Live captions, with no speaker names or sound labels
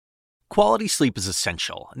Quality sleep is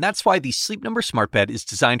essential, and that's why the Sleep Number Smart Bed is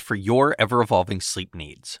designed for your ever-evolving sleep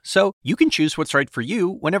needs. So you can choose what's right for you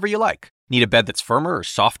whenever you like. Need a bed that's firmer or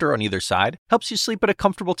softer on either side? Helps you sleep at a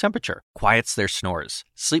comfortable temperature, quiets their snores.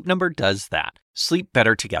 Sleep Number does that. Sleep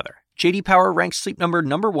better together. J.D. Power ranks Sleep Number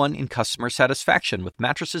 #1 in customer satisfaction with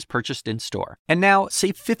mattresses purchased in-store. And now,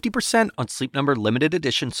 save 50% on Sleep Number limited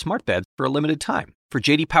edition smart beds for a limited time. For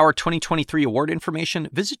J.D. Power 2023 award information,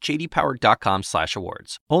 visit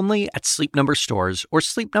jdpower.com/awards. Only at Sleep Number stores or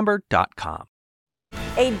sleepnumber.com.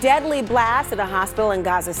 A deadly blast at a hospital in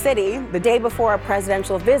Gaza City the day before a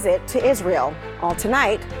presidential visit to Israel. All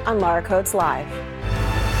tonight on Lara Coates Live.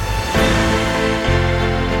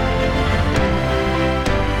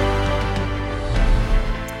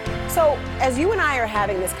 So, as you and I are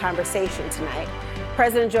having this conversation tonight,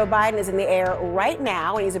 President Joe Biden is in the air right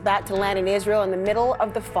now, and he's about to land in Israel in the middle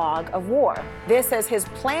of the fog of war. This as his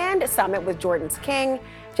planned summit with Jordan's king,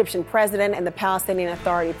 Egyptian president, and the Palestinian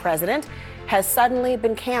Authority president has suddenly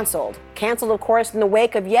been canceled. Canceled, of course, in the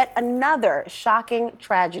wake of yet another shocking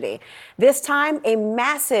tragedy. This time, a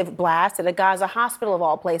massive blast at a Gaza hospital of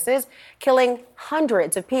all places, killing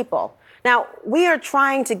hundreds of people. Now, we are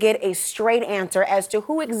trying to get a straight answer as to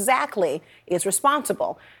who exactly is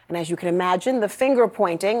responsible. And as you can imagine, the finger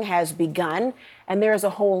pointing has begun, and there is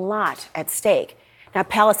a whole lot at stake. Now,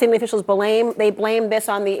 Palestinian officials blame this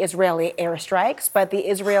on the Israeli airstrikes, but the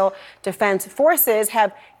Israel Defense Forces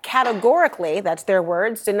have categorically, that's their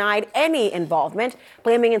words, denied any involvement,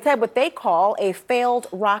 blaming instead what they call a failed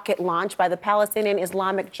rocket launch by the Palestinian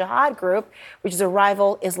Islamic Jihad group, which is a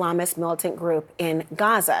rival Islamist militant group in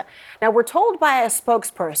Gaza. Now, we're told by a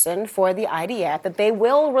spokesperson for the IDF that they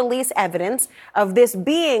will release evidence of this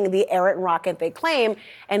being the errant rocket they claim,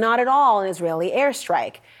 and not at all an Israeli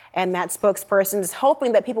airstrike. And that spokesperson is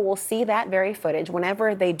hoping that people will see that very footage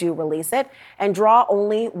whenever they do release it and draw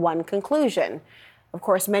only one conclusion. Of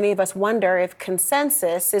course, many of us wonder if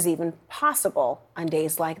consensus is even possible on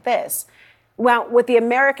days like this. Well, with the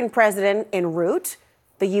American president en route,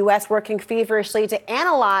 the U.S. working feverishly to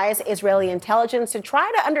analyze Israeli intelligence to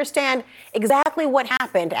try to understand exactly what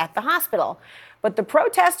happened at the hospital. But the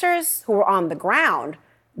protesters who are on the ground,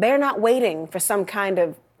 they're not waiting for some kind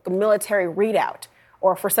of military readout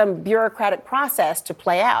or for some bureaucratic process to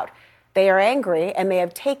play out. They are angry, and they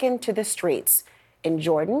have taken to the streets in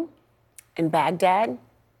Jordan, in Baghdad,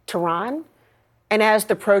 Tehran. And as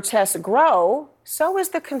the protests grow, so is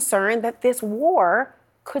the concern that this war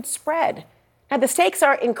could spread. Now, the stakes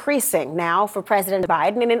are increasing now for President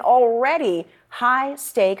Biden in an already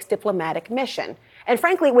high-stakes diplomatic mission. And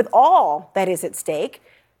frankly, with all that is at stake,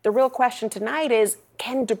 the real question tonight is,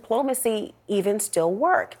 can diplomacy even still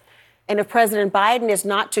work? And if President Biden is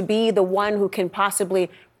not to be the one who can possibly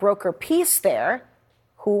broker peace there,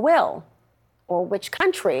 who will? Or which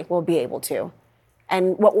country will be able to?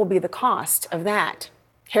 And what will be the cost of that?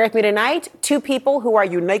 Here with me tonight, two people who are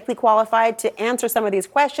uniquely qualified to answer some of these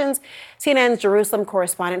questions. CNN's Jerusalem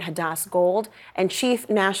correspondent Hadass Gold and Chief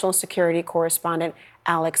National Security Correspondent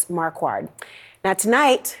Alex Marquardt. Now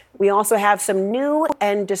tonight, we also have some new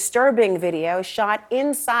and disturbing video shot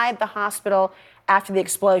inside the hospital after the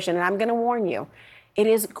explosion. And I'm going to warn you, it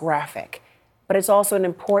is graphic, but it's also an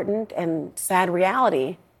important and sad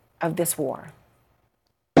reality of this war.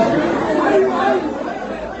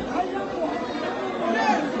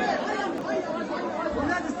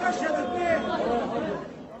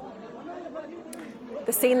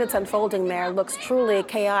 The scene that's unfolding there looks truly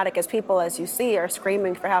chaotic as people, as you see, are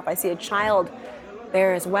screaming for help. I see a child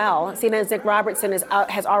there as well. CNN's Nick Robertson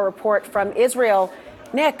has our report from Israel.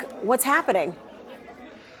 Nick, what's happening?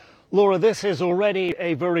 Laura, this is already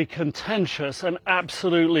a very contentious and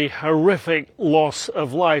absolutely horrific loss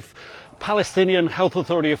of life. Palestinian health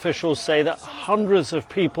authority officials say that hundreds of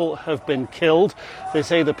people have been killed. They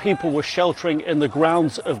say the people were sheltering in the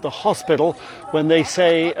grounds of the hospital when they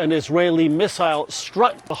say an Israeli missile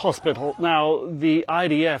struck the hospital. Now, the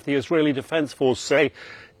IDF, the Israeli Defense Force, say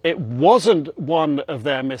it wasn't one of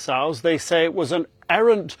their missiles. They say it was an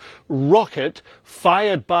errant rocket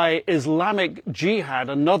fired by Islamic Jihad,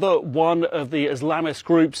 another one of the Islamist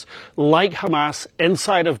groups like Hamas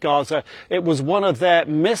inside of Gaza. It was one of their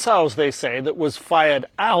missiles, they say, that was fired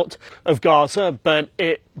out of Gaza, but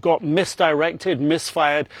it got misdirected,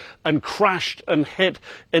 misfired, and crashed and hit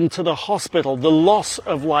into the hospital. The loss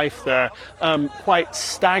of life there, quite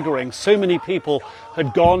staggering. So many people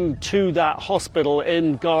had gone to that hospital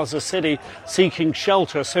in Gaza City seeking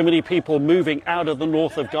shelter. So many people moving out of the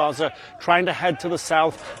north of Gaza, trying to head to the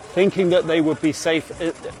south, thinking that they would be safe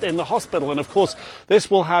in the hospital. And of course, this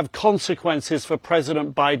will have consequences for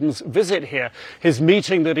President Biden's visit here. His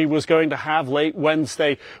meeting that he was going to have late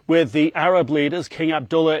Wednesday with the Arab leaders, King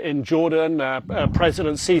Abdullah in Jordan,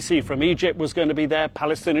 President Sisi from Egypt was going to be there,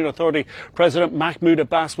 Palestinian Authority President Mahmoud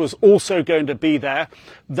Abbas was also going to be there.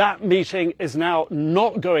 That meeting is now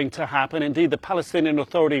not going to happen. Indeed, the Palestinian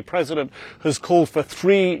Authority president has called for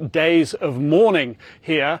 3 days of mourning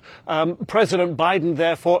here. President Biden,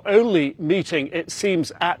 therefore, only meeting, it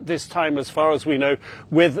seems, at this time, as far as we know,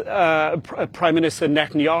 with Prime Minister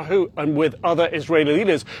Netanyahu and with other Israeli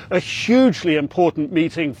leaders. A hugely important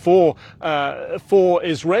meeting for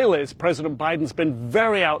Israelis. President Biden's been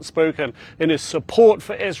very outspoken in his support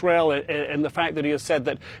for Israel, in the fact that he has said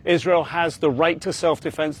that Israel has the right to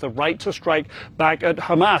self-defense, the right to strike back at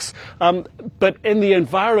Hamas. But in the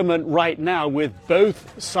environment right now, with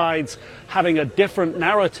both sides having a different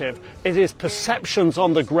narrative, it is perceptions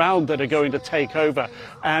on the ground that are going to take over.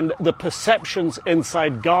 And the perceptions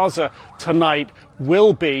inside Gaza tonight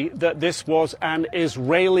will be that this was an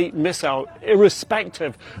Israeli missile,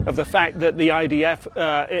 irrespective of the fact that the IDF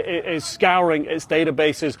is scouring its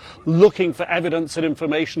databases, looking for evidence and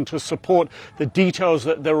information to support the details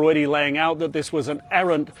that they're already laying out, that this was an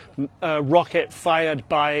errant rocket fired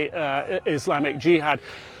by Islamic Jihad.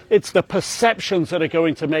 It's the perceptions that are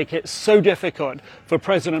going to make it so difficult for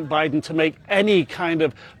President Biden to make any kind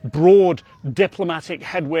of broad diplomatic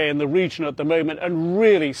headway in the region at the moment, and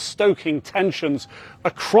really stoking tensions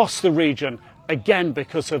across the region, again,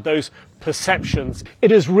 because of those perceptions.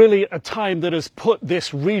 It is really a time that has put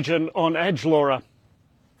this region on edge, Laura.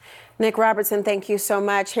 Nick Robertson, thank you so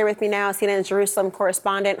much. Here with me now, CNN Jerusalem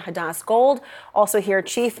correspondent Hadass Gold. Also here,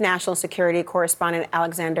 Chief National Security Correspondent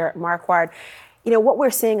Alexander Marquardt. You know, what we're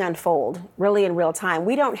seeing unfold really in real time,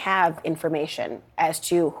 we don't have information as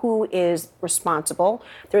to who is responsible.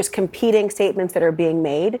 There's competing statements that are being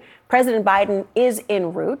made. President Biden is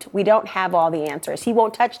en route. We don't have all the answers. He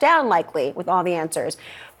won't touch down likely with all the answers.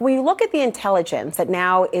 When you look at the intelligence that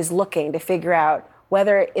now is looking to figure out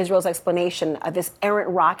whether Israel's explanation of this errant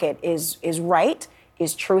rocket is right,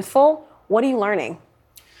 is truthful, what are you learning?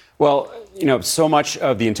 Well, you know, so much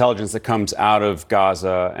of the intelligence that comes out of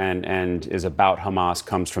Gaza and is about Hamas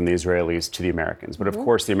comes from the Israelis to the Americans. But of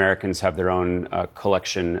course, the Americans have their own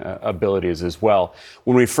collection abilities as well.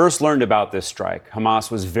 When we first learned about this strike,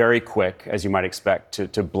 Hamas was very quick, as you might expect,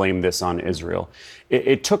 to blame this on Israel.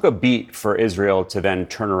 It took a beat for Israel to then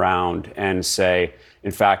turn around and say,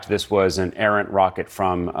 in fact, this was an errant rocket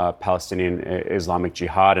from Palestinian Islamic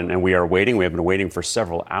Jihad, and we are waiting. We have been waiting for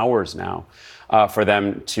several hours now for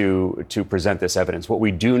them to present this evidence. What we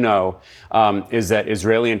do know is that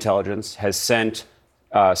Israeli intelligence has sent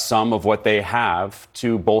some of what they have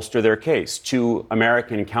to bolster their case to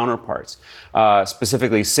American counterparts,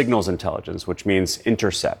 specifically signals intelligence, which means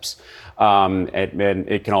intercepts.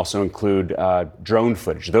 It can also include drone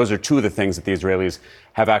footage. Those are two of the things that the Israelis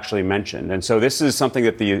have actually mentioned. And so this is something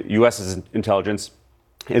that the U.S.'s intelligence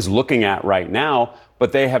is looking at right now,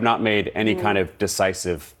 but they have not made any kind of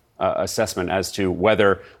decisive assessment as to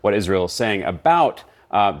whether what Israel is saying about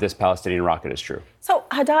this Palestinian rocket is true. So,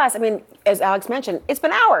 Hadass, I mean, as Alex mentioned, it's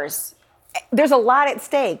been hours. There's a lot at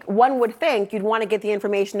stake. One would think you'd want to get the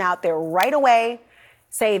information out there right away,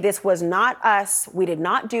 say this was not us, we did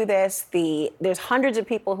not do this, there's hundreds of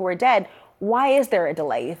people who are dead. Why is there a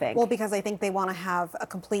delay, you think? Well, because I think they want to have a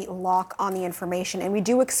complete lock on the information. And we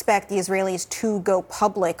do expect the Israelis to go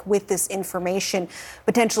public with this information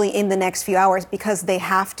potentially in the next few hours because they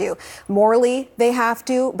have to. Morally, they have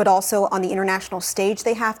to, but also on the international stage,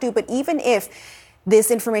 they have to. But even if this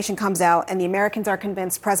information comes out and the Americans are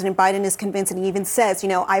convinced, President Biden is convinced, and he even says, you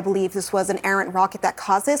know, I believe this was an errant rocket that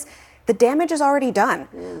caused this, the damage is already done.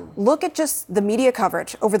 Look at just the media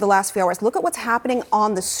coverage over the last few hours. Look at what's happening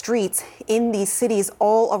on the streets in these cities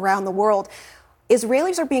all around the world.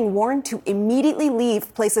 Israelis are being warned to immediately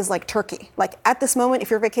leave places like Turkey. Like at this moment, if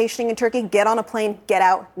you're vacationing in Turkey, get on a plane, get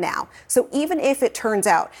out now. So even if it turns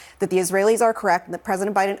out that the Israelis are correct and that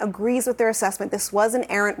President Biden agrees with their assessment, this was an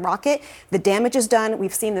errant rocket, the damage is done.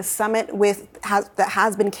 We've seen this summit that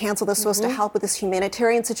has been canceled that's supposed to help with this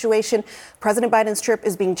humanitarian situation. President Biden's trip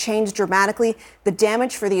is being changed dramatically. The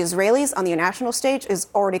damage for the Israelis on the international stage is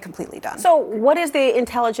already completely done. So what is the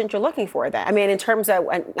intelligence you're looking for then? I mean, in terms of,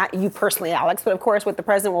 not you personally, Alex, but of course what the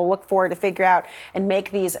president will look for to figure out and make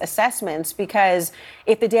these assessments, because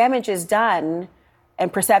if the damage is done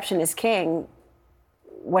and perception is king,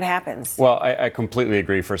 what happens? Well, I completely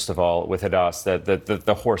agree, first of all, with Hadass that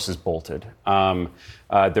the horse is bolted.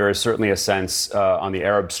 There is certainly a sense on the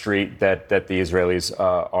Arab street that the Israelis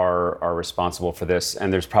are responsible for this,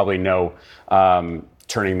 and there's probably no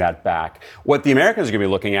turning that back. What the Americans are going to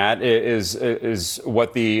be looking at is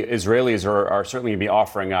what the Israelis are certainly going to be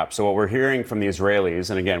offering up. So what we're hearing from the Israelis,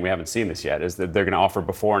 and again, we haven't seen this yet, is that they're going to offer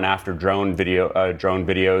before and after drone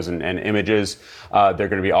videos and images. They're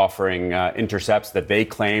going to be offering intercepts that they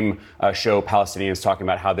claim show Palestinians talking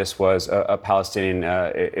about how this was a Palestinian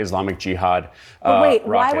Islamic Jihad But wait,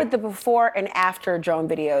 rocket. why would the before and after drone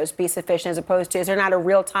videos be sufficient as opposed to, is there not a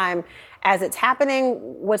real time as it's happening?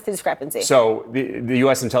 What's the discrepancy? So the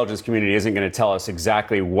U.S. intelligence community isn't going to tell us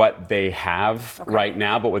exactly what they have right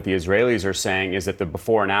now, but what the Israelis are saying is that the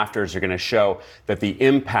before and afters are going to show that the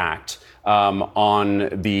impact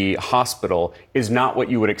on the hospital is not what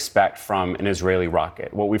you would expect from an Israeli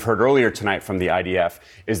rocket. What we've heard earlier tonight from the IDF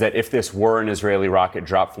is that if this were an Israeli rocket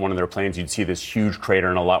dropped from one of their planes, you'd see this huge crater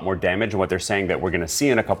and a lot more damage. And what they're saying that we're going to see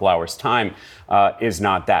in a couple hours' time is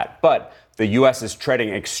not that. But the U.S. is treading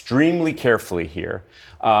extremely carefully here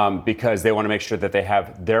because they want to make sure that they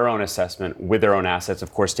have their own assessment with their own assets,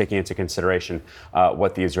 of course, taking into consideration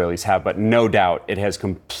what the Israelis have. But no doubt it has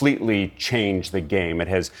completely changed the game. It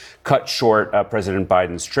has cut short President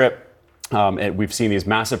Biden's trip. We've seen these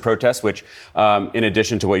massive protests, which, in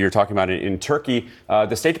addition to what you're talking about in Turkey,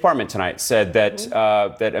 the State Department tonight said that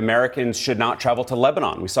that Americans should not travel to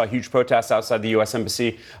Lebanon. We saw huge protests outside the U.S.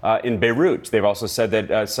 Embassy in Beirut. They've also said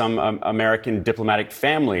that some American diplomatic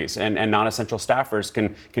families and non-essential staffers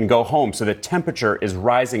can go home. So the temperature is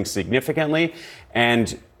rising significantly,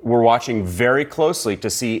 and we're watching very closely to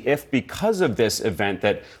see if, because of this event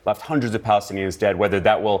that left hundreds of Palestinians dead, whether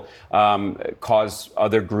that will cause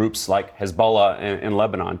other groups like Hezbollah in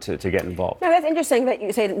Lebanon to get involved. Now, that's interesting that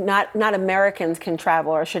you say not Americans can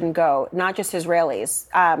travel or shouldn't go, not just Israelis.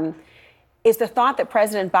 Is the thought that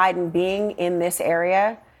President Biden being in this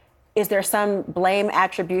area, is there some blame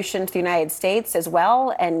attribution to the United States as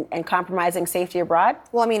well and compromising safety abroad?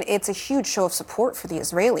 Well, I mean, it's a huge show of support for the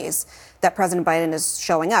Israelis that President Biden is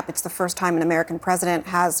showing up. It's the first time an American president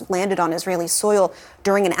has landed on Israeli soil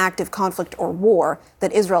during an active conflict or war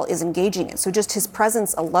that Israel is engaging in. So just his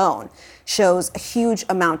presence alone shows a huge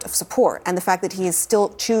amount of support. And the fact that he is still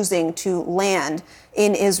choosing to land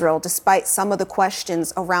in Israel, despite some of the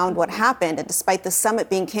questions around what happened and despite the summit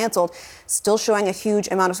being canceled, still showing a huge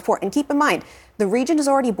amount of support. And keep in mind, the region is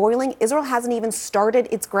already boiling. Israel hasn't even started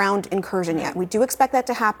its ground incursion yet. We do expect that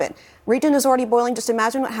to happen. Region is already boiling. Just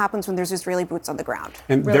imagine what happens when there's Israeli boots on the ground.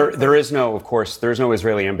 And there is no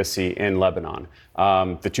Israeli embassy in Lebanon.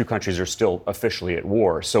 The two countries are still officially at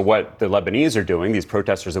war. So what the Lebanese are doing, these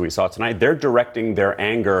protesters that we saw tonight, they're directing their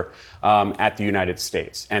anger at the United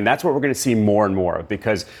States. And that's what we're going to see more and more of,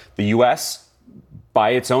 because the U.S.,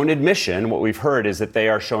 by its own admission, what we've heard is that they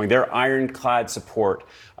are showing their ironclad support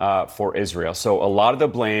for Israel. So a lot of the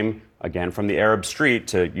blame, again, from the Arab street,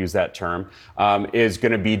 to use that term, is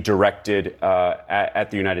going to be directed at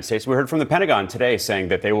the United States. We heard from the Pentagon today saying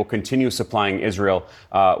that they will continue supplying Israel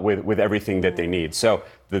with everything that they need. So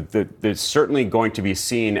there's certainly going to be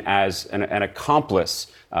seen as an accomplice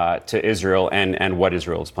to Israel and what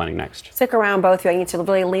Israel is planning next. Stick around, both of you. I need to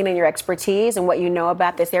really lean on your expertise and what you know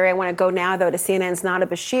about this area. I want to go now, though, to CNN's Nada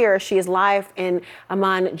Bashir. She is live in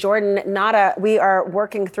Amman, Jordan. Nada, we are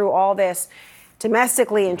working through all this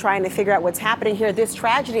domestically and trying to figure out what's happening here. This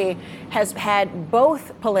tragedy has had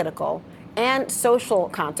both political and social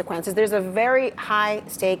consequences. There's a very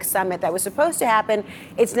high-stakes summit that was supposed to happen.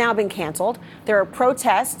 It's now been canceled. There are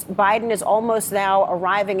protests. Biden is almost now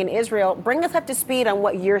arriving in Israel. Bring us up to speed on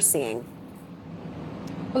what you're seeing.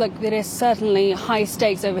 Well, look, it is certainly high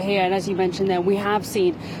stakes over here. And as you mentioned there, we have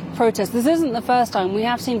seen protests. This isn't the first time. We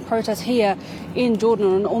have seen protests here in Jordan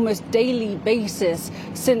on an almost daily basis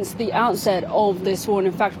since the outset of this war. And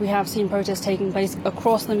in fact, we have seen protests taking place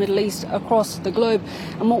across the Middle East, across the globe.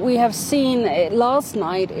 And what we have seen last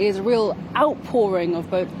night is a real outpouring of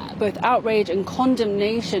both outrage and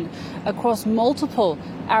condemnation across multiple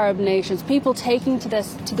Arab nations, people taking to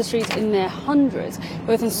the streets in their hundreds,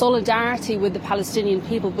 both in solidarity with the Palestinian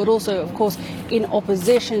people, but also, of course, in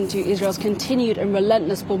opposition to Israel's continued and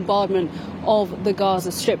relentless bombardment of the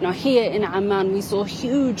Gaza Strip. Now, here in Amman, we saw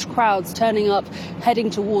huge crowds turning up, heading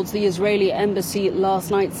towards the Israeli embassy last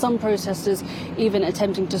night. Some protesters even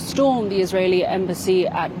attempting to storm the Israeli embassy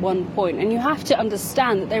at one point. And you have to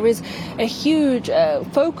understand that there is a huge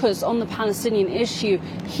focus on the Palestinian issue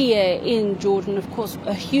here in Jordan. Of course,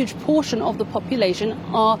 a huge portion of the population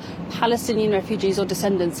are Palestinian refugees or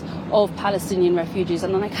descendants of Palestinian refugees. And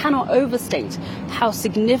concern, and I cannot overstate how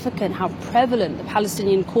significant, how prevalent the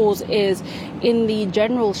Palestinian cause is in the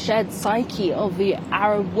general shared psyche of the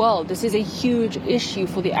Arab world. This is a huge issue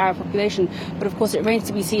for the Arab population, but of course it remains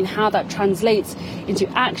to be seen how that translates into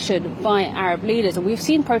action by Arab leaders. And we've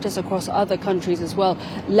seen protests across other countries as well.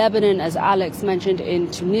 Lebanon, as Alex mentioned,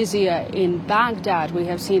 in Tunisia, in Baghdad, we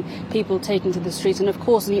have seen people taking to the streets. And of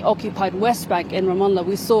course, in the occupied West Bank in Ramallah,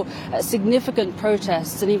 we saw significant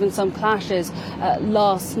protests and even some clashes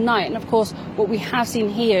last night. And of course, what we have seen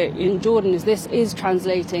here in Jordan is this is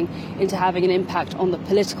translating into having an impact on the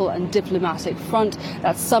political and diplomatic front.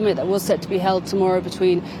 That summit that was set to be held tomorrow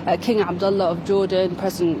between King Abdullah of Jordan,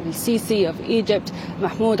 President al-Sisi of Egypt,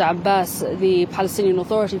 Mahmoud Abbas, the Palestinian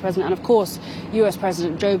Authority president, and of course, US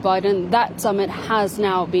President Joe Biden, that summit has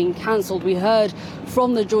now been cancelled. We heard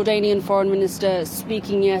from the Jordanian foreign minister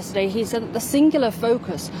speaking yesterday. He said that the singular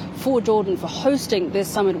focus for Jordan for hosting this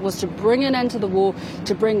summit was to bring an end to the war,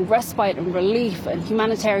 to bring respite and relief and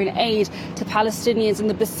humanitarian aid to Palestinians in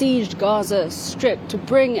the besieged Gaza Strip, to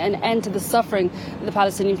bring an end to the suffering that the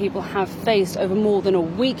Palestinian people have faced over more than a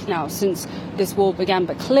week now since this war began.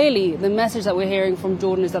 But clearly, the message that we're hearing from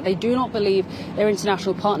Jordan is that they do not believe their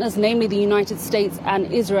international partners, namely the United States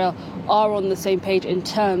and Israel, are on the same page in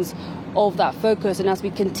terms of that focus. And as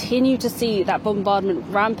we continue to see that bombardment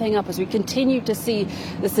ramping up, as we continue to see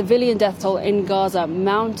the civilian death toll in Gaza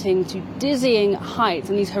mounting to dizzying heights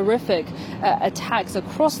and these horrific attacks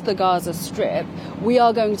across the Gaza Strip, we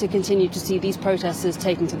are going to continue to see these protesters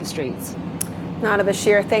taking to the streets. Nana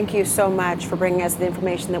Bashir, thank you so much for bringing us the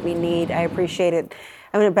information that we need. I appreciate it.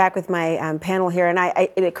 I'm going to back with my panel here, and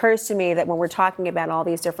it occurs to me that when we're talking about all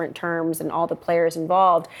these different terms and all the players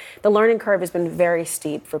involved, the learning curve has been very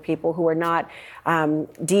steep for people who are not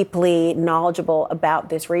deeply knowledgeable about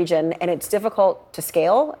this region, and it's difficult to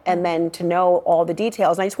scale and then to know all the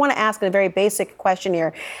details. And I just want to ask a very basic question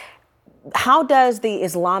here. How does the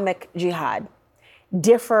Islamic Jihad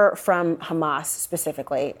differ from Hamas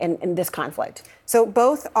specifically in this conflict? So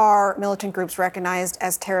both are militant groups recognized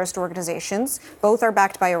as terrorist organizations. Both are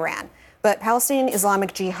backed by Iran. But Palestinian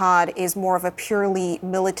Islamic Jihad is more of a purely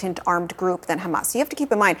militant armed group than Hamas. So you have to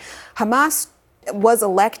keep in mind, Hamas was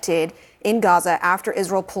elected in Gaza after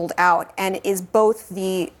Israel pulled out and is both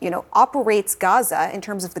the, operates Gaza in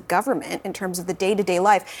terms of the government, in terms of the day-to-day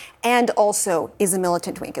life, and also is a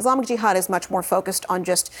militant wing. Islamic Jihad is much more focused on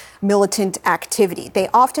just militant activity. They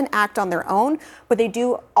often act on their own, but they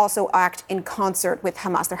do also act in concert with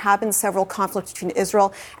Hamas. There have been several conflicts between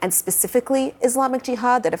Israel and specifically Islamic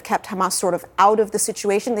Jihad that have kept Hamas sort of out of the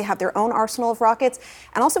situation. They have their own arsenal of rockets.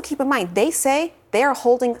 And also keep in mind, they say they are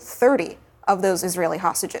holding 30 of those Israeli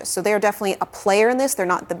hostages. So they are definitely a player in this. They're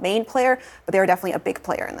not the main player, but they're definitely a big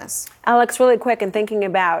player in this. Alex, really quick, in thinking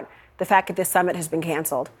about the fact that this summit has been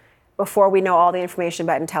canceled, before we know all the information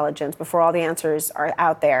about intelligence, before all the answers are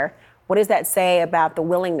out there, what does that say about the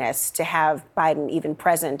willingness to have Biden even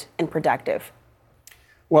present and productive?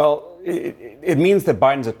 Well, it means that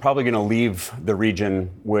Biden's probably going to leave the region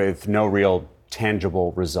with no real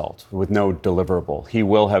tangible result, with no deliverable. He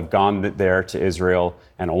will have gone there to Israel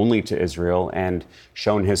and only to Israel and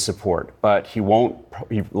shown his support. But he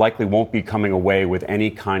likely won't be coming away with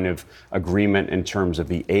any kind of agreement in terms of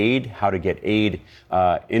the aid, how to get aid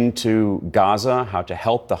into Gaza, how to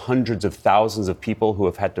help the hundreds of thousands of people who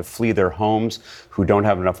have had to flee their homes, who don't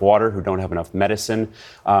have enough water, who don't have enough medicine,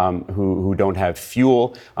 who don't have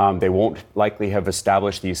fuel. They won't likely have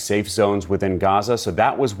established these safe zones within Gaza. So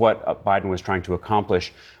that was what Biden was trying to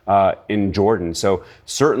accomplish in Jordan. So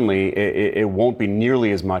certainly it won't be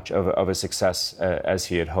nearly as much of a success as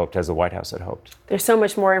he had hoped, as the White House had hoped. There's so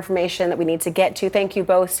much more information that we need to get to. Thank you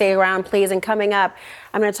both. Stay around, please. And coming up,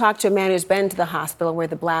 I'm going to talk to a man who's been to the hospital where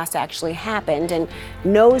the blast actually happened and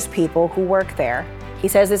knows people who work there. He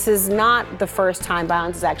says this is not the first time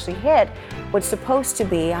violence has actually hit what's supposed to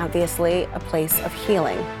be, obviously, a place of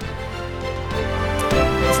healing.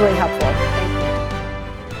 It's really helpful. Thank you.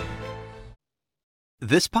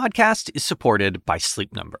 This podcast is supported by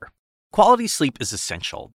Sleep Number. Quality sleep is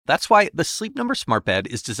essential. That's why the Sleep Number Smart Bed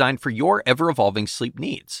is designed for your ever-evolving sleep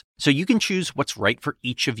needs, so you can choose what's right for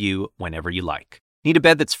each of you whenever you like. Need a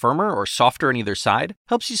bed that's firmer or softer on either side?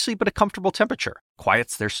 Helps you sleep at a comfortable temperature.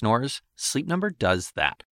 Quiets their snores? Sleep Number does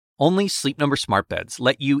that. Only Sleep Number Smart Beds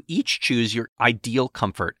let you each choose your ideal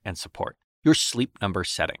comfort and support, your Sleep Number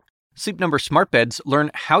setting. Sleep Number Smart Beds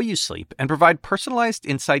learn how you sleep and provide personalized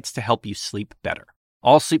insights to help you sleep better.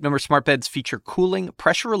 All Sleep Number Smart Beds feature cooling,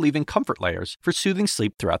 pressure-relieving comfort layers for soothing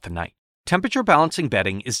sleep throughout the night. Temperature-balancing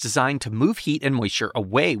bedding is designed to move heat and moisture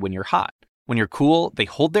away when you're hot. When you're cool, they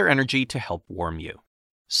hold their energy to help warm you.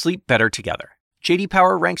 Sleep better together. JD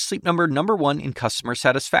Power ranks Sleep Number number 1 in customer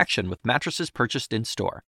satisfaction with mattresses purchased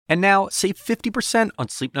in-store. And now, save 50% on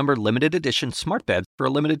Sleep Number limited edition smart beds for a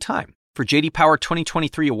limited time. For JD Power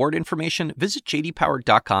 2023 award information, visit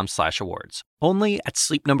jdpower.com/awards. Only at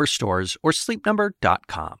Sleep Number stores or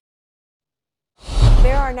sleepnumber.com.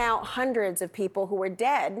 There are now hundreds of people who were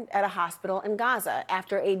dead at a hospital in Gaza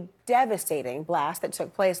after a devastating blast that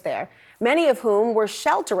took place there, many of whom were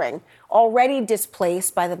sheltering, already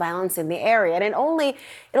displaced by the violence in the area. And it only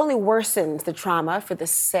worsens the trauma for the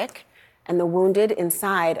sick and the wounded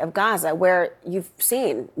inside of Gaza, where you've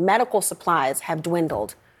seen medical supplies have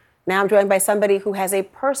dwindled. Now I'm joined by somebody who has a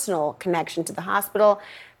personal connection to the hospital.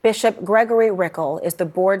 Bishop Gregory Rickel is the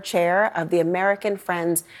board chair of the American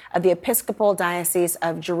Friends of the Episcopal Diocese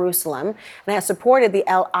of Jerusalem and has supported the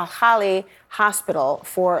El Ahly Hospital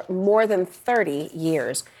for more than 30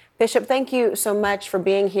 years. Bishop, thank you so much for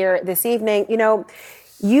being here this evening. You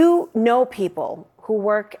know people who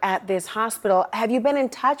work at this hospital. Have you been in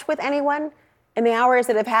touch with anyone in the hours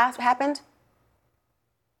that have happened?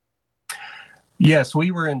 Yes, we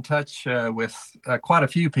were in touch with quite a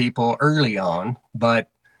few people early on, but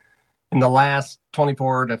in the last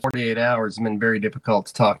 24 to 48 hours, it's been very difficult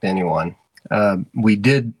to talk to anyone. We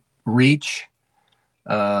did reach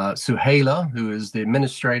Suhaila, who is the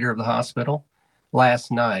administrator of the hospital,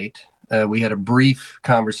 last night. We had a brief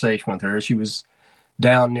conversation with her. She was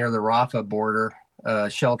down near the Rafah border,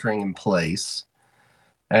 sheltering in place.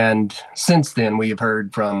 And since then, we have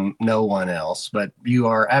heard from no one else. But you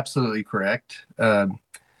are absolutely correct.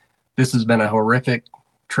 This has been a horrific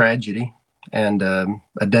tragedy and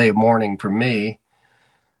a day of mourning for me.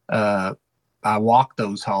 I walked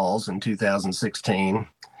those halls in 2016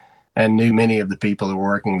 and knew many of the people who were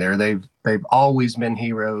working there. They've always been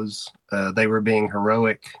heroes. They were being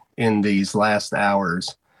heroic in these last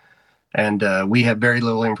hours. And we have very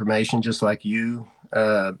little information, just like you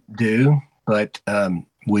do. But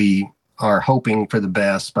we are hoping for the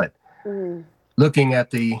best. But looking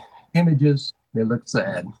at the images, it looks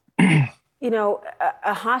sad.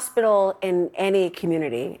 A hospital in any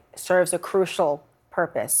community serves a crucial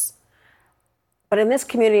purpose. But in this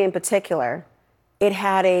community in particular, it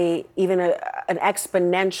had an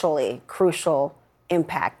exponentially crucial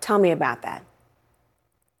impact. Tell me about that.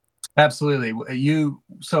 Absolutely. You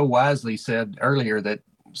so wisely said earlier that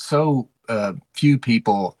so few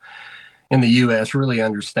people in the U.S. really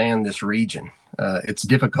understand this region. It's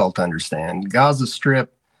difficult to understand. Gaza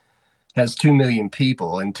Strip has 2 million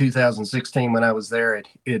people. In 2016, when I was there,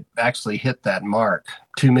 it actually hit that mark.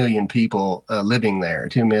 2 million people living there,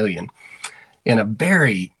 2 million, in a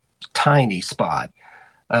very tiny spot.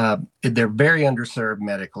 They're very underserved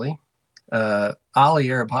medically.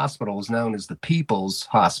 Ali Arab Hospital was known as the People's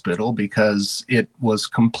Hospital because it was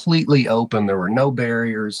completely open. There were no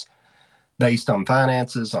barriers based on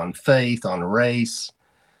finances, on faith, on race,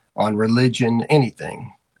 on religion,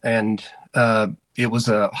 anything. And it was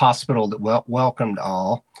a hospital that welcomed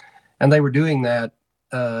all. And they were doing that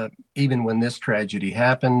even when this tragedy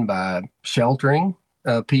happened by sheltering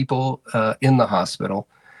people in the hospital.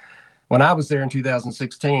 When I was there in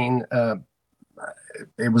 2016,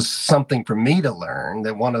 it was something for me to learn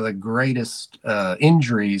that one of the greatest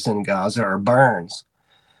injuries in Gaza are burns,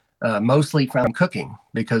 mostly from cooking,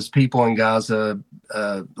 because people in Gaza,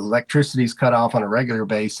 electricity is cut off on a regular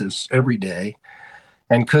basis every day.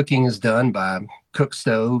 And cooking is done by cook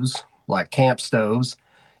stoves, like camp stoves.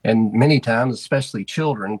 And many times, especially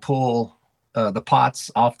children, pull the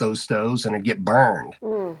pots off those stoves and get burned.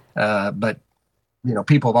 But,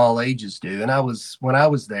 people of all ages do. And when I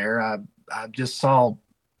was there, I just saw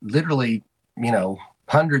literally,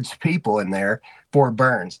 hundreds of people in there for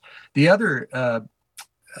burns. The other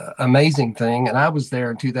amazing thing, and I was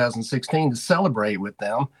there in 2016 to celebrate with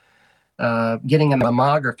them, getting a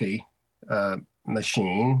mammography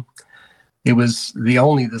machine. It was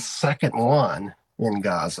the second one in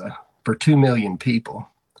Gaza for 2 million people.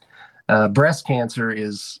 Breast cancer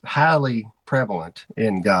is highly prevalent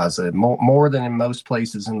in Gaza, more than in most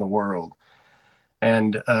places in the world.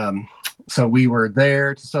 And so we were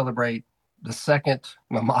there to celebrate the second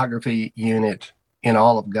mammography unit in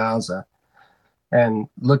all of Gaza. And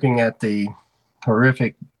looking at the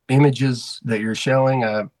horrific images that you're showing,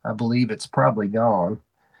 I believe it's probably gone.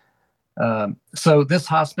 So this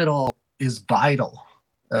hospital is vital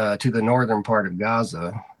to the northern part of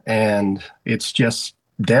Gaza, and it's just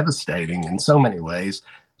devastating in so many ways.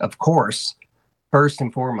 Of course, first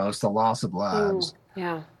and foremost, the loss of lives.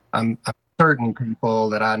 I'm certain people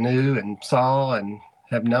that I knew and saw and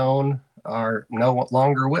have known are no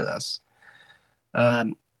longer with us.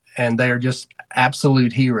 And they are just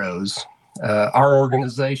absolute heroes. Our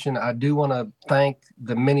organization, I do want to thank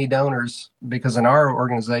the many donors, because in our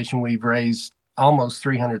organization, we've raised almost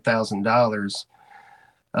 $300,000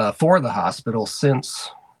 for the hospital since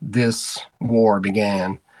this war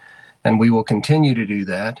began. And we will continue to do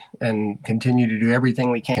that and continue to do everything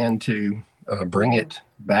we can to bring it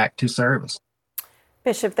back to service.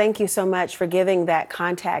 Bishop, thank you so much for giving that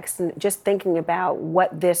context and just thinking about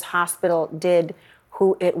what this hospital did,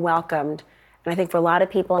 who it welcomed. And I think for a lot of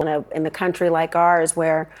people in a country like ours,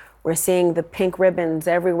 where we're seeing the pink ribbons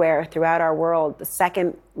everywhere throughout our world, the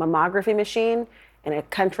second mammography machine in a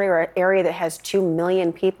country or an area that has 2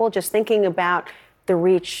 million people, just thinking about the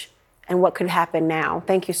reach and what could happen now.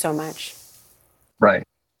 Thank you so much. Right.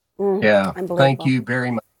 Yeah. Thank you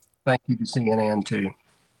very much. Thank you to CNN too.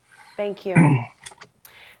 Thank you.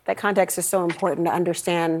 That context is so important to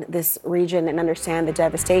understand this region and understand the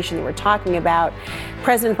devastation that we're talking about.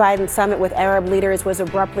 President Biden's summit with Arab leaders was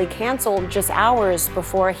abruptly canceled just hours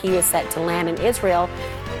before he was set to land in Israel.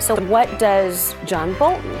 So what does John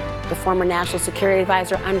Bolton, the former national security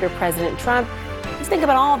advisor under President Trump, think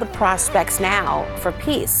about all the prospects now for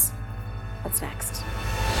peace? What's next?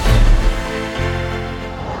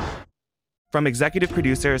 From executive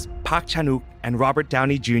producers Park Chan-wook and Robert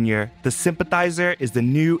Downey Jr., The Sympathizer is the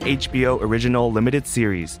new HBO original limited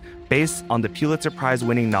series based on the Pulitzer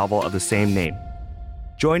Prize-winning novel of the same name.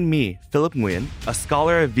 Join me, Philip Nguyen, a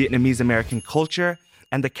scholar of Vietnamese-American culture,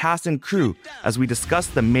 and the cast and crew as we discuss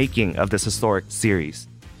the making of this historic series.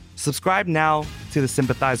 Subscribe now to The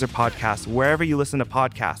Sympathizer podcast wherever you listen to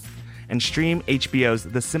podcasts, and stream HBO's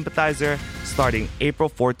The Sympathizer starting April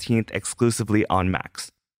 14th exclusively on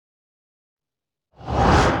Max.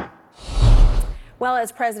 Well,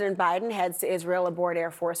 as President Biden heads to Israel aboard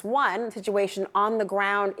Air Force One, the situation on the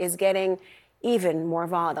ground is getting even more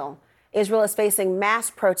volatile. Israel is facing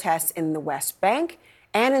mass protests in the West Bank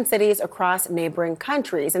and in cities across neighboring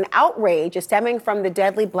countries. An outrage is stemming from the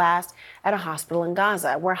deadly blast at a hospital in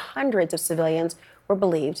Gaza, where hundreds of civilians were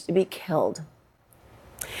believed to be killed.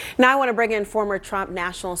 Now I want to bring in former Trump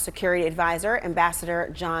National Security Advisor,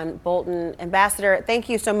 Ambassador John Bolton. Ambassador, thank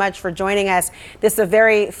you so much for joining us. This is a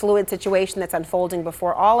very fluid situation that's unfolding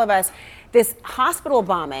before all of us. This hospital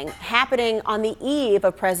bombing happening on the eve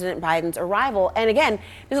of President Biden's arrival. And again,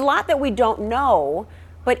 there's a lot that we don't know,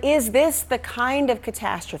 but is this the kind of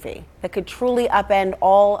catastrophe that could truly upend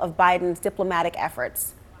all of Biden's diplomatic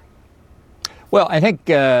efforts? Well, I think,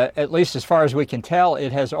 at least as far as we can tell,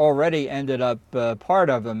 it has already ended up part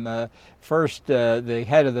of them. First, the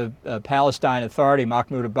head of the Palestine Authority,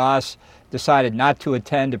 Mahmoud Abbas, decided not to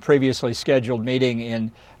attend a previously scheduled meeting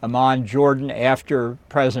in Amman, Jordan, after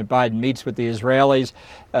President Biden meets with the Israelis.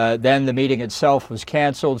 Then the meeting itself was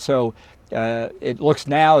canceled. So it looks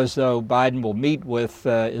now as though Biden will meet with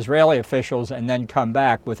Israeli officials and then come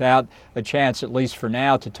back without a chance, at least for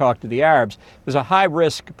now, to talk to the Arabs. It was a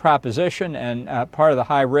high-risk proposition, and part of the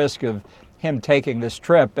high risk of him taking this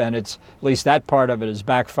trip, and it's at least that part of it has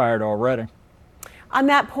backfired already. On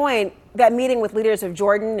that point, that meeting with leaders of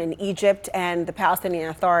Jordan and Egypt and the Palestinian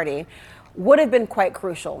Authority would have been quite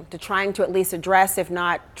crucial to trying to at least address, if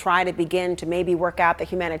not try to begin to maybe work out the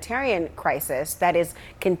humanitarian crisis that is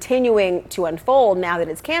continuing to unfold now that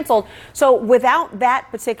it's canceled. So without that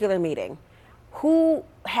particular meeting, who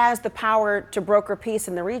has the power to broker peace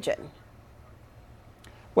in the region?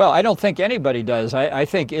 Well, I don't think anybody does. I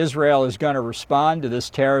think Israel is going to respond to this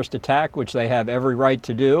terrorist attack, which they have every right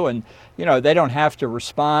to do. And, you know, they don't have to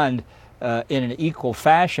respond in an equal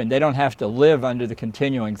fashion. They don't have to live under the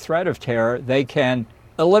continuing threat of terror. They can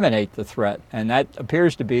eliminate the threat, and that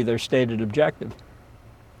appears to be their stated objective.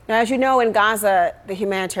 Now, as you know, in Gaza, the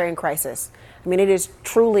humanitarian crisis, I mean, it is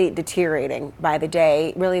truly deteriorating by the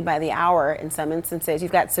day, really by the hour in some instances.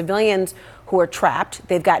 You've got civilians who are trapped.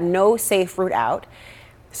 They've got no safe route out.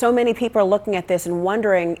 So many people are looking at this and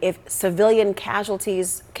wondering if civilian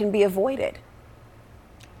casualties can be avoided.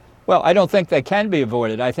 Well, I don't think they can be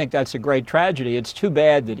avoided. I think that's a great tragedy. It's too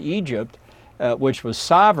bad that Egypt, which was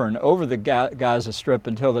sovereign over the Gaza Strip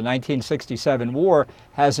until the 1967 war,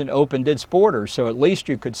 hasn't opened its borders. So at least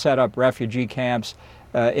you could set up refugee camps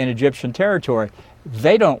in Egyptian territory.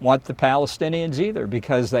 They don't want the Palestinians either,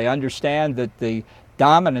 because they understand that the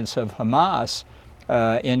dominance of Hamas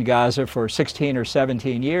in Gaza for 16 or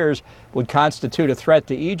 17 years would constitute a threat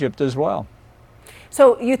to Egypt as well.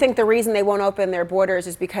 So you think the reason they won't open their borders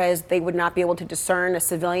is because they would not be able to discern a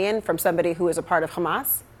civilian from somebody who is a part of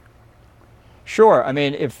Hamas? Sure. I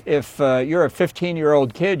mean, if you're a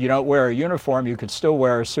 15-year-old kid, you don't wear a uniform, you could still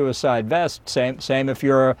wear a suicide vest. Same if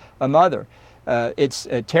you're a mother.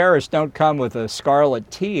 Terrorists don't come with a scarlet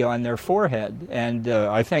T on their forehead. And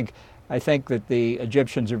I think I think that the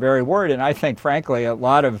Egyptians are very worried, and I think, frankly, a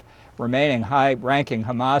lot of remaining high-ranking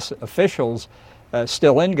Hamas officials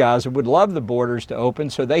still in Gaza would love the borders to open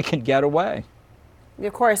so they can get away.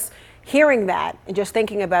 Of course, hearing that and just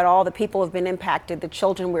thinking about all the people who've been impacted, the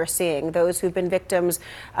children we're seeing, those who've been victims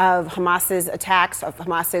of Hamas's attacks, of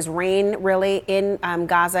Hamas's reign really in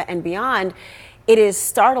Gaza and beyond, it is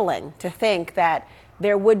startling to think that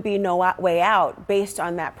there would be no way out based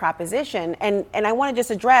on that proposition. And I want to just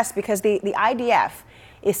address, because the IDF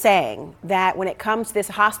is saying that when it comes to this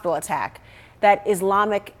hospital attack, that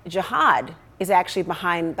Islamic Jihad is actually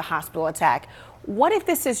behind the hospital attack. What if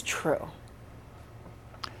this is true?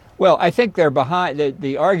 Well, I think they're behind.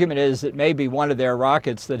 The argument is that maybe one of their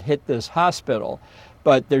rockets that hit this hospital,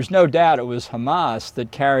 but there's no doubt it was Hamas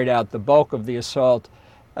that carried out the bulk of the assault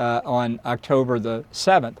on October the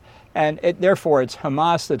 7th. And therefore, it's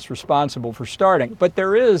Hamas that's responsible for starting. But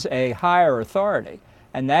there is a higher authority,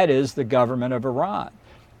 and that is the government of Iran,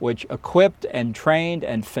 which equipped and trained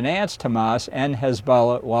and financed Hamas and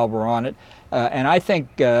Hezbollah while we're on it, and I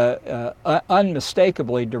think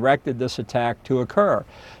unmistakably directed this attack to occur.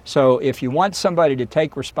 So if you want somebody to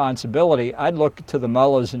take responsibility, I'd look to the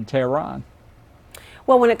mullahs in Tehran.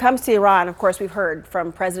 Well, when it comes to Iran, of course, we've heard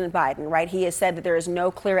from President Biden, right? He has said that there is no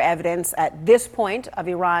clear evidence at this point of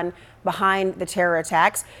Iran behind the terror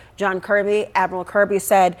attacks. John Kirby, Admiral Kirby,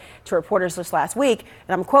 said to reporters this last week,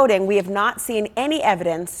 and I'm quoting, "We have not seen any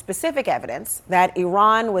evidence, specific evidence, that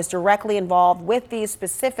Iran was directly involved with these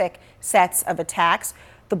specific sets of attacks.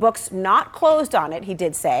 The book's not closed on it," he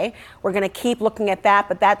did say. "We're going to keep looking at that,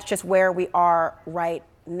 but that's just where we are right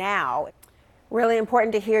now." Really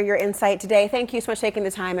important to hear your insight today. Thank you so much for taking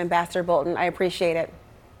the time, Ambassador Bolton. I appreciate it.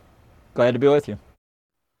 Glad to be with you.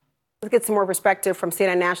 Let's get some more perspective from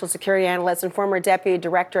CNN national security analyst and former Deputy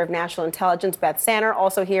Director of National Intelligence, Beth Sanner.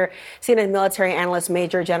 Also here, CNN military analyst,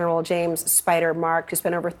 Major General James Spider Mark, who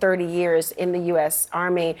spent over 30 years in the U.S.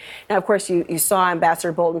 Army. Now, of course, you saw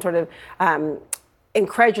Ambassador Bolton sort of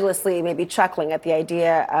incredulously maybe chuckling at the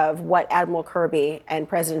idea of what Admiral Kirby and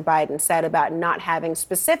President Biden said about not having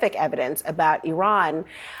specific evidence about Iran.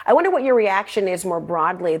 I wonder what your reaction is more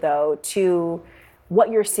broadly, though, to what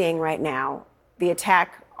you're seeing right now, the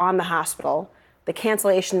attack on the hospital, the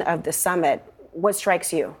cancellation of the summit. What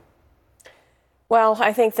strikes you? Well,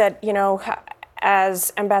 I think that,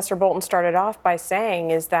 as Ambassador Bolton started off by saying,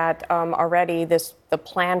 is that already the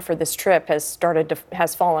plan for this trip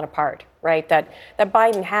has fallen apart, right? That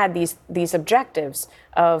Biden had these objectives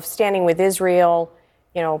of standing with Israel,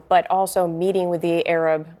 but also meeting with the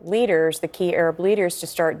Arab leaders, the key Arab leaders, to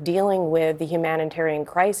start dealing with the humanitarian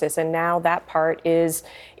crisis. And now that part is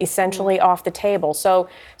essentially off the table. So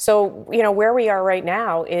where we are right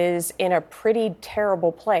now is in a pretty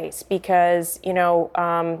terrible place because,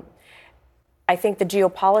 I think the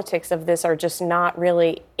geopolitics of this are just not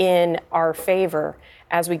really in our favor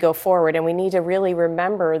as we go forward. And we need to really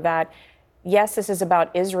remember that, yes, this is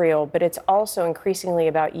about Israel, but it's also increasingly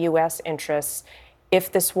about U.S. interests. If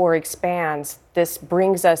this war expands, this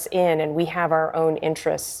brings us in, and we have our own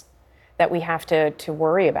interests that we have to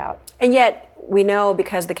worry about. And yet, we know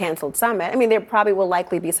because of the canceled summit, there probably will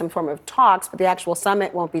likely be some form of talks, but the actual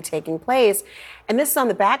summit won't be taking place. And this is on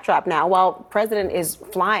the backdrop now. While the president is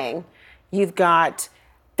flying, you've got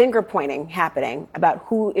finger pointing happening about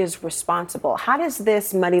who is responsible. How does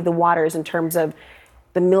this muddy the waters in terms of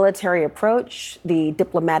the military approach, the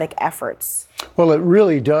diplomatic efforts? Well, it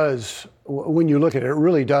really does. When you look at it, it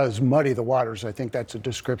really does muddy the waters. I think that's a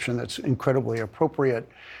description that's incredibly appropriate.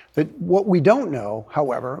 But what we don't know,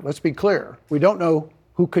 however, let's be clear, we don't know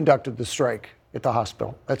who conducted the strike at the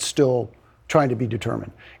hospital. That's still trying to be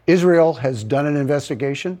determined. Israel has done an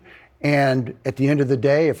investigation. And at the end of the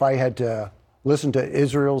day, if I had to listen to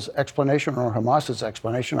Israel's explanation or Hamas's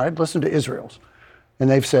explanation, I'd listen to Israel's. And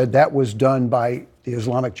they've said that was done by the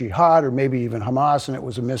Islamic Jihad or maybe even Hamas, and it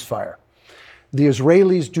was a misfire. The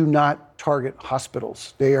Israelis do not target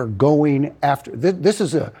hospitals. They are going after, this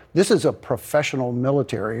is a professional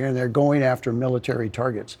military, and they're going after military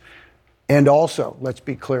targets. And also, let's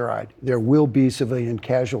be clear-eyed, there will be civilian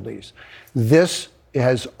casualties. This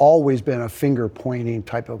has always been a finger-pointing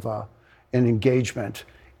type of an engagement.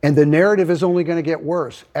 And the narrative is only going to get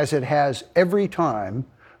worse, as it has every time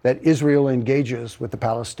that Israel engages with the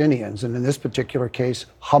Palestinians, and in this particular case,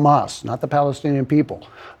 Hamas, not the Palestinian people.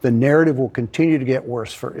 The narrative will continue to get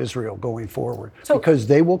worse for Israel going forward because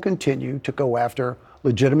they will continue to go after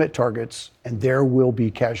legitimate targets, and there will be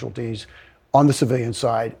casualties on the civilian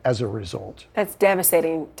side as a result. That's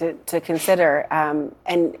devastating to consider.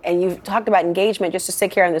 And you've talked about engagement. Just to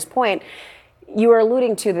stick here on this point, You were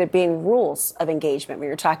alluding to there being rules of engagement when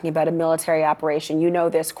you're talking about a military operation. You know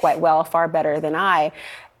this quite well, far better than I.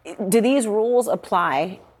 Do these rules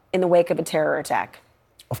apply in the wake of a terror attack?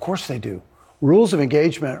 Of course they do. Rules of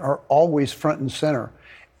engagement are always front and center.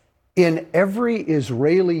 In every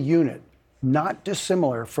Israeli unit, not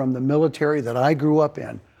dissimilar from the military that I grew up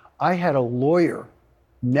in, I had a lawyer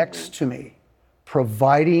next to me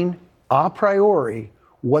providing a priori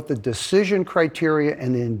what the decision criteria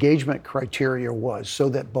and the engagement criteria was, so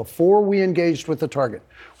that before we engaged with the target,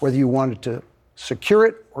 whether you wanted to secure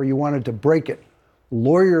it or you wanted to break it,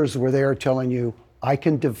 lawyers were there telling you, I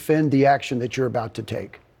can defend the action that you're about to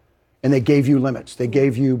take. And they gave you limits, they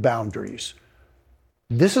gave you boundaries.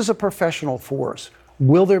 This is a professional force.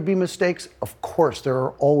 Will there be mistakes? Of course, there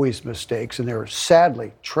are always mistakes, and there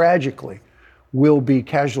sadly, tragically, will be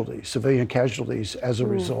casualties, civilian casualties as a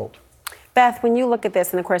result. Beth, when you look at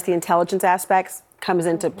this, and of course the intelligence aspects comes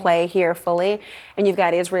into play here fully, and you've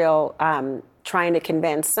got Israel trying to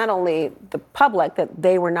convince not only the public that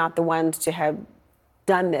they were not the ones to have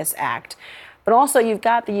done this act, but also you've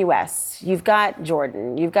got the U.S., you've got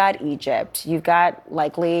Jordan, you've got Egypt, you've got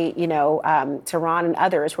likely, Tehran and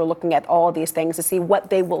others who are looking at all of these things to see what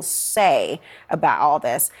they will say about all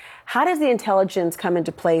this. How does the intelligence come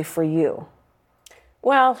into play for you?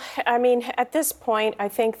 Well, I mean, at this point, I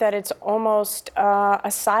think that it's almost a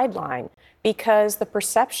sideline because the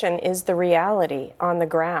perception is the reality on the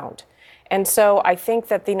ground. And so I think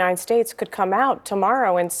that the United States could come out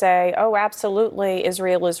tomorrow and say, oh, absolutely,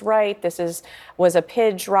 Israel is right. This was a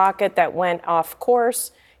Pidge rocket that went off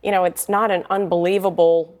course. You know, it's not an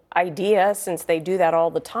unbelievable idea since they do that all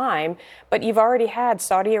the time. But you've already had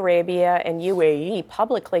Saudi Arabia and UAE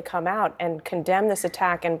publicly come out and condemn this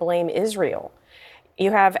attack and blame Israel.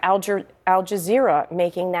 You have Al Jazeera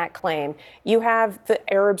making that claim. You have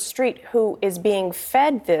the Arab Street, who is being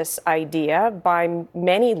fed this idea by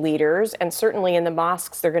many leaders, and certainly in the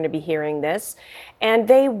mosques they're going to be hearing this, and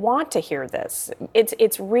they want to hear this.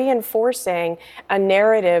 It's reinforcing a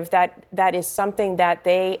narrative that is something that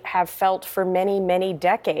they have felt for many, many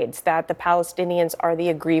decades, that the Palestinians are the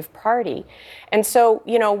aggrieved party. And so,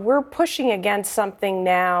 we're pushing against something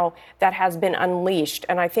now that has been unleashed,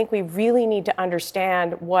 and I think we really need to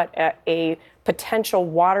understand what a potential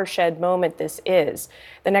watershed moment this is.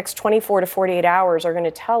 The next 24 to 48 hours are going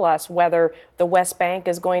to tell us whether the West Bank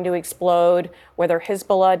is going to explode, whether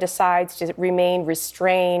Hezbollah decides to remain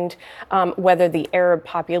restrained, whether the Arab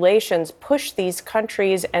populations push these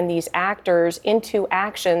countries and these actors into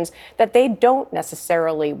actions that they don't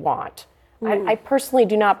necessarily want. I personally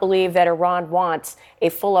do not believe that Iran wants a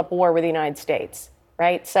full-up war with the United States,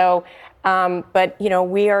 right? So, but,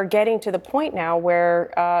 we are getting to the point now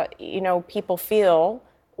where,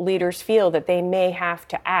 leaders feel that they may have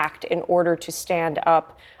to act in order to stand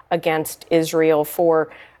up against Israel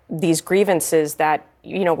for these grievances that,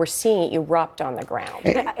 we're seeing erupt on the ground.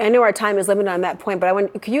 I know our time is limited on that point,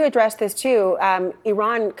 but could you address this too?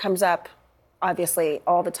 Iran comes up obviously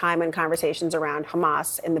all the time in conversations around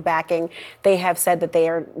Hamas and the backing. They have said that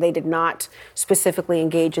they did not specifically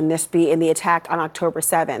engage in the attack on October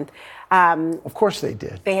 7th. Of course they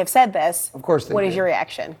did. They have said this. Of course they did. What is your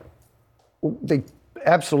reaction? They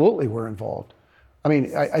absolutely were involved. I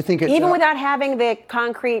mean, I think it's... Even without having the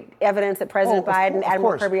concrete evidence that President Biden and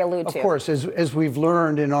Admiral Kirby allude to. Of course, as we've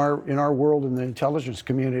learned in our world in the intelligence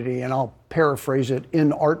community, and I'll paraphrase it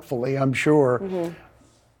inartfully, I'm sure,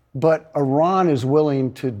 but Iran is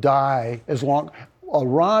willing to die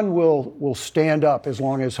Iran will stand up as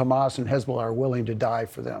long as Hamas and Hezbollah are willing to die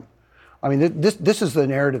for them. I mean, this is the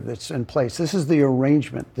narrative that's in place. This is the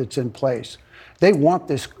arrangement that's in place. They want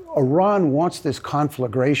this. Iran wants this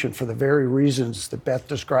conflagration for the very reasons that Beth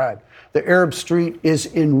described. The Arab Street is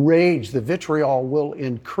enraged. The vitriol will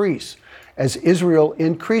increase. As Israel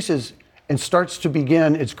increases and starts to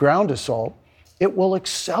begin its ground assault, it will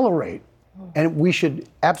accelerate. And we should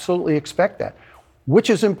absolutely expect that, which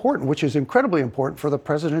is important, which is incredibly important for the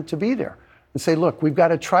president to be there and say, look, we've got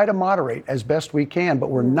to try to moderate as best we can, but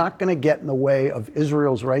we're not going to get in the way of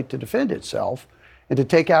Israel's right to defend itself and to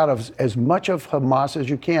take out as much of Hamas as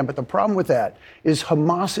you can. But the problem with that is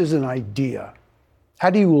Hamas is an idea. How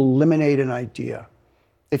do you eliminate an idea?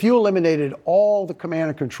 If you eliminated all the command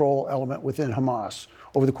and control element within Hamas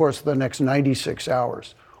over the course of the next 96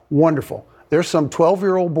 hours, wonderful. There's some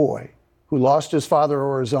 12-year-old boy who lost his father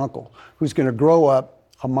or his uncle, who's going to grow up.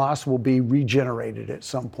 Hamas will be regenerated at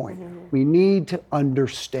some point. We need to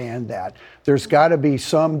understand that. There's got to be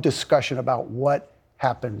some discussion about what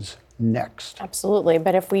happens next. Absolutely.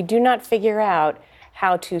 But if we do not figure out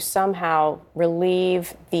how to somehow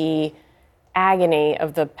relieve the agony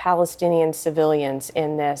of the Palestinian civilians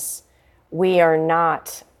in this, we are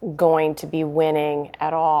not going to be winning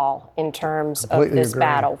at all in terms of this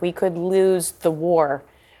battle. We could lose the war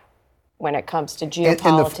when it comes to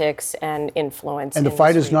geopolitics and influence. And the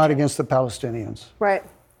fight is not against the Palestinians. Right.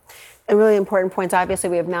 And really important points. Obviously,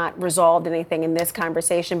 we have not resolved anything in this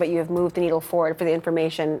conversation, but you have moved the needle forward for the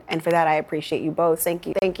information. And for that, I appreciate you both. Thank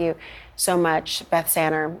you. Thank you so much, Beth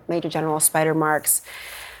Sanner, Major General Spider Marks.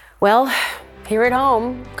 Well, here at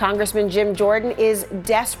home, Congressman Jim Jordan is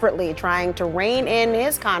desperately trying to rein in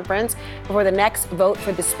his conference before the next vote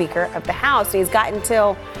for the Speaker of the House. And he's got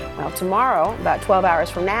until, well, tomorrow, about 12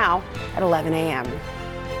 hours from now, at 11 a.m.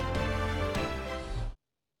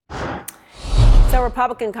 So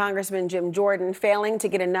Republican Congressman Jim Jordan failing to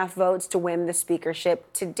get enough votes to win the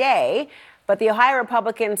speakership today, but the Ohio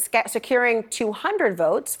Republicans securing 200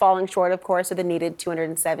 votes, falling short, of course, of the needed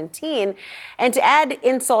 217. And to add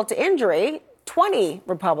insult to injury, 20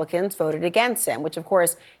 Republicans voted against him, which, of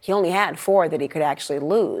course, he only had 4 that he could actually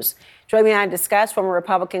lose. Joining me now to discuss, former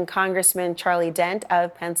Republican Congressman Charlie Dent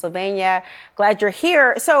of Pennsylvania. Glad you're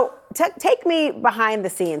here. So take me behind the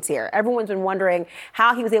scenes here. Everyone's been wondering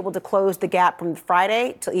how he was able to close the gap from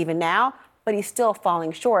Friday till even now, but he's still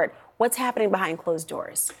falling short. What's happening behind closed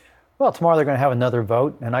doors? Well, tomorrow they're going to have another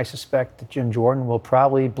vote, and I suspect that Jim Jordan will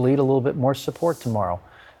probably bleed a little bit more support tomorrow.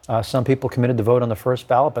 Some people committed to vote on the first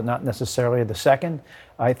ballot, but not necessarily the second.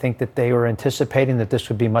 I think that they were anticipating that this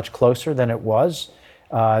would be much closer than it was.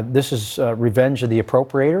 This is revenge of the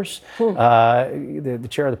appropriators. The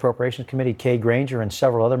chair of the Appropriations Committee, Kay Granger, and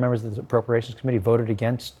several other members of the Appropriations Committee voted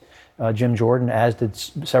against Jim Jordan, as did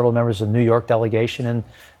several members of the New York delegation. And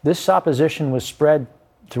this opposition was spread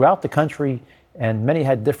throughout the country, and many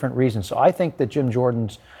had different reasons. So I think that Jim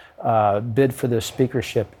Jordan's bid for the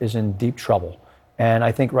speakership is in deep trouble. And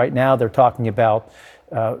I think right now they're talking about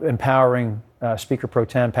empowering Speaker Pro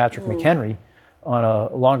Tem Patrick McHenry on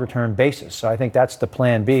a longer-term basis. So I think that's the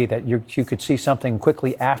plan B, that you could see something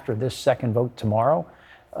quickly after this second vote tomorrow.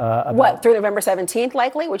 What, through November 17th,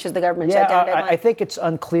 likely, which is the government shutdown deadline? I think it's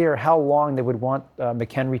unclear how long they would want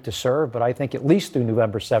McHenry to serve, but I think at least through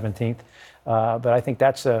November 17th. But I think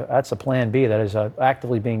that's a plan B that is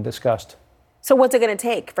actively being discussed. So what's it going to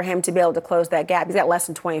take for him to be able to close that gap? He's got less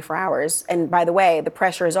than 24 hours. And by the way, the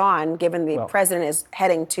pressure is on, given the president is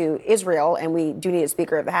heading to Israel, and we do need a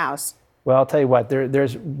Speaker of the House. Well, I'll tell you what,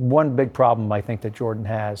 there's one big problem I think that Jordan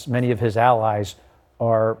has. Many of his allies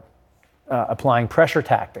are applying pressure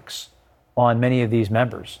tactics on many of these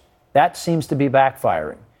members. That seems to be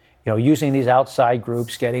backfiring. You know, using these outside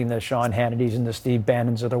groups, getting the Sean Hannitys and the Steve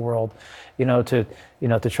Bannons of the world, to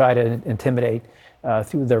try to intimidate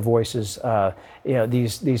through their voices,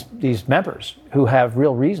 these members who have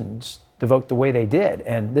real reasons to vote the way they did.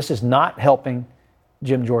 And this is not helping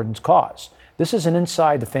Jim Jordan's cause. This is an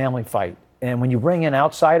inside the family fight. And when you bring in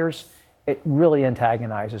outsiders, it really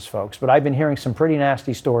antagonizes folks. But I've been hearing some pretty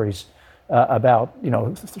nasty stories about,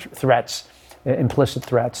 threats, implicit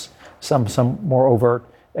threats, some more overt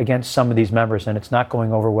against some of these members, and it's not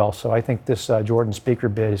going over well. So I think this Jordan speaker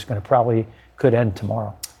bid is going to could end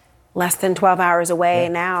tomorrow. Less than 12 hours away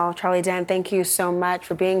now. Charlie Dent, thank you so much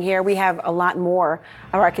for being here. We have a lot more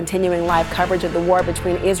of our continuing live coverage of the war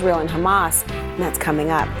between Israel and Hamas, and that's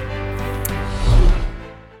coming up.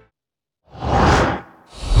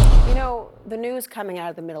 The news coming out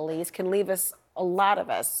of the Middle East can leave a lot of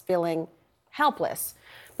us feeling helpless.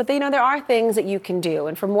 But there are things that you can do.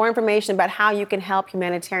 And for more information about how you can help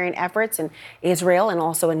humanitarian efforts in Israel and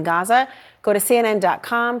also in Gaza, go to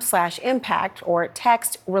CNN.com/impact or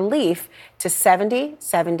text relief to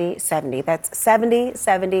 707070. That's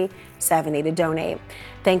 707070 to donate.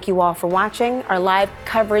 Thank you all for watching. Our live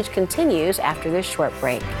coverage continues after this short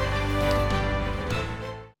break.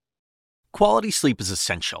 Quality sleep is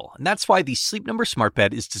essential, and that's why the Sleep Number Smart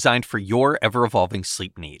Bed is designed for your ever-evolving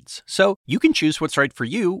sleep needs. So you can choose what's right for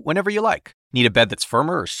you whenever you like. Need a bed that's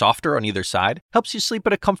firmer or softer on either side? Helps you sleep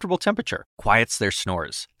at a comfortable temperature. Quiets their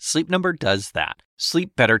snores. Sleep Number does that.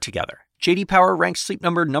 Sleep better together. J.D. Power ranks Sleep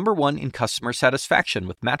Number #1 in customer satisfaction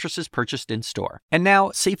with mattresses purchased in-store. And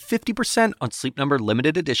now, save 50% on Sleep Number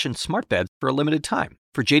limited edition smart beds for a limited time.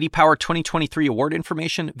 For J.D. Power 2023 award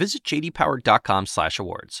information, visit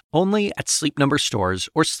jdpower.com/awards. Only at Sleep Number stores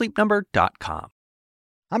or sleepnumber.com.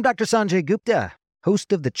 I'm Dr. Sanjay Gupta,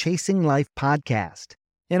 host of the Chasing Life podcast.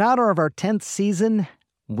 In honor of our 10th season,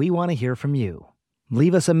 we want to hear from you.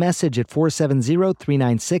 Leave us a message at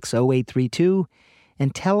 470-396-0832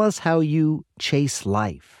 and tell us how you chase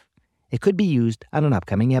life. It could be used on an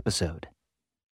upcoming episode.